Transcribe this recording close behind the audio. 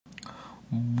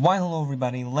Why hello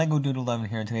everybody, Lego Dude 11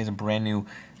 here, and today is a brand new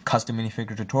custom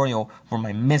minifigure tutorial for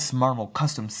my Miss Marvel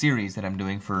custom series that I'm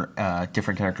doing for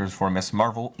different characters for Miss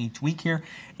Marvel each week here.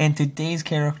 And today's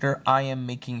character, I am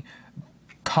making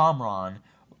Kamran,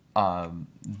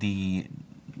 the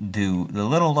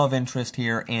little love interest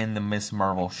here in the Miss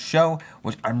Marvel show,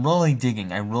 which I'm really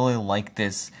digging. I really like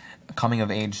this coming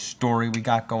of age story we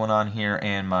got going on here,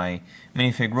 and my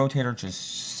minifig rotator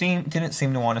just didn't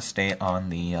seem to want to stay on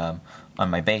the on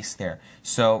my base there.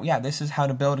 So yeah, this is how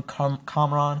to build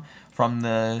Kamran from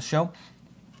the show.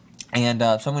 And so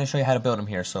I'm going to show you how to build him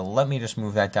here. So let me just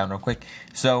move that down real quick.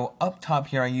 So up top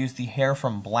here, I used the hair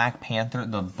from Black Panther,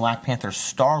 the Black Panther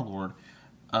Star-Lord.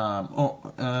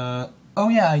 Oh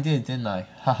yeah, I did, didn't I?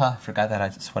 Haha, forgot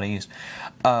that's what I used.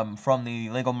 From the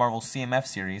Lego Marvel CMF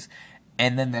series.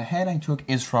 And then the head I took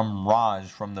is from Raj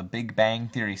from the Big Bang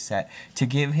Theory set to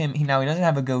give him. Now he doesn't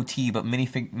have a goatee, but many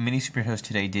superheroes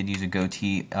today did use a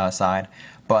goatee side.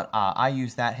 But I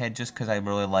used that head just because I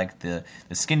really liked the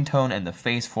skin tone and the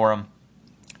face for him.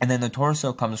 And then the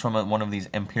torso comes from one of these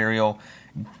Imperial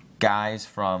guys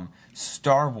from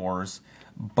Star Wars,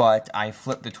 but I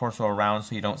flipped the torso around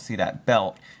so you don't see that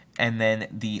belt. And then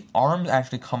the arms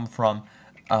actually come from,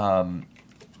 I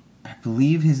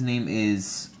believe his name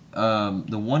is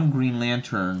the one Green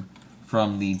Lantern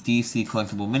from the DC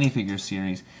collectible minifigure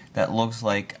series that looks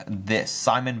like this.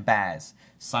 Simon Baz.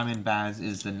 Simon Baz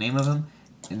is the name of him,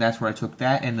 and that's where I took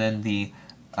that. And then the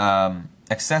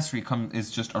accessory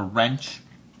is just a wrench.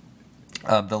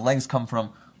 The legs come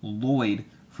from Lloyd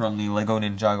from the Lego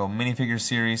Ninjago minifigure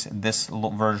series. This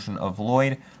version of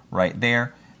Lloyd right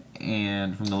there,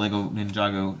 and from the Lego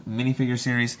Ninjago minifigure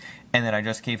series. And then I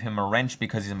just gave him a wrench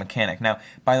because he's a mechanic. Now,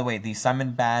 by the way, the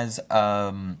Simon Baz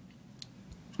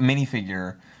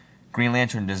minifigure Green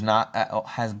Lantern does not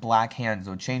has black hands,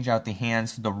 so change out the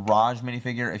hands. The Raj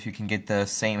minifigure, if you can get the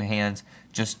same hands,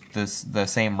 just the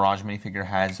same Raj minifigure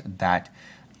has that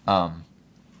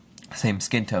same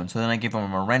skin tone. So then I gave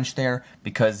him a wrench there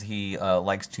because he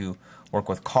likes to work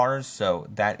with cars, so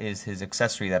that is his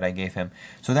accessory that I gave him.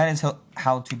 So that is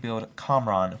how to build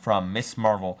Kamran from Miss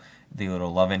Marvel, the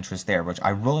little love interest there, which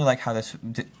I really like how this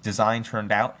design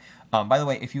turned out. By the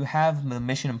way, if you have the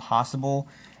Mission Impossible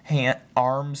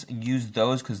arms, use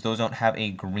those because those don't have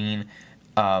a green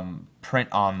print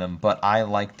on them, but I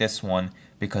like this one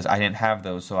because I didn't have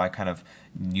those, so I kind of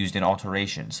used an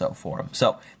alteration for them.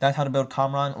 So that's how to build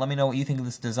Kamran. Let me know what you think of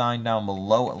this design down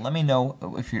below. Let me know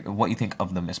what you think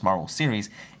of the Miss Marvel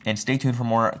series, and stay tuned for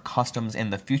more customs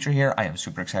in the future here. I am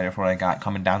super excited for what I got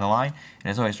coming down the line. And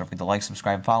as always, don't forget to like,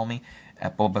 subscribe, follow me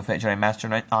at Boba Fett Jedi Master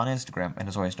on Instagram. And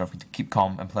as always, don't forget to keep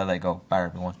calm and play Lego. Bye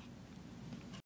everyone.